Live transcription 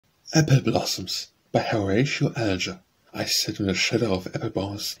Apple Blossoms by Horatio Alger. I sit in the shadow of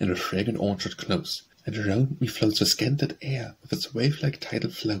apple-boughs in a fragrant orchard close, and around me floats the scented air with its wave-like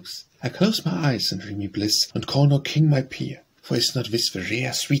tidal flows. I close my eyes in dreamy bliss, and call no king my peer, for is not this the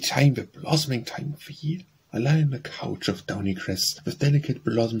rare sweet time, the blossoming time of the year? I lie on a couch of downy grass, with delicate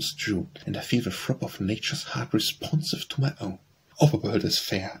blossoms strewn, and I feel the throb of nature's heart responsive to my own. Oh, the world is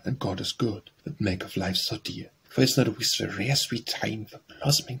fair, and God is good, that make of life so dear, for is not this the rare sweet time, the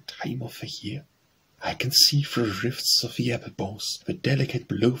blossoming time of the year? I can see through the rifts of the apple-boughs the delicate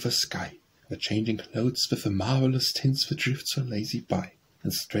blue of the sky, the changing clouds with the marvellous tints that drift so lazy by,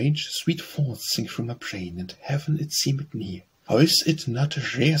 and strange sweet thoughts sing through my brain, and heaven it seemeth near. How is it not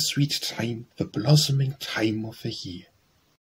a rare sweet time, the blossoming time of the year?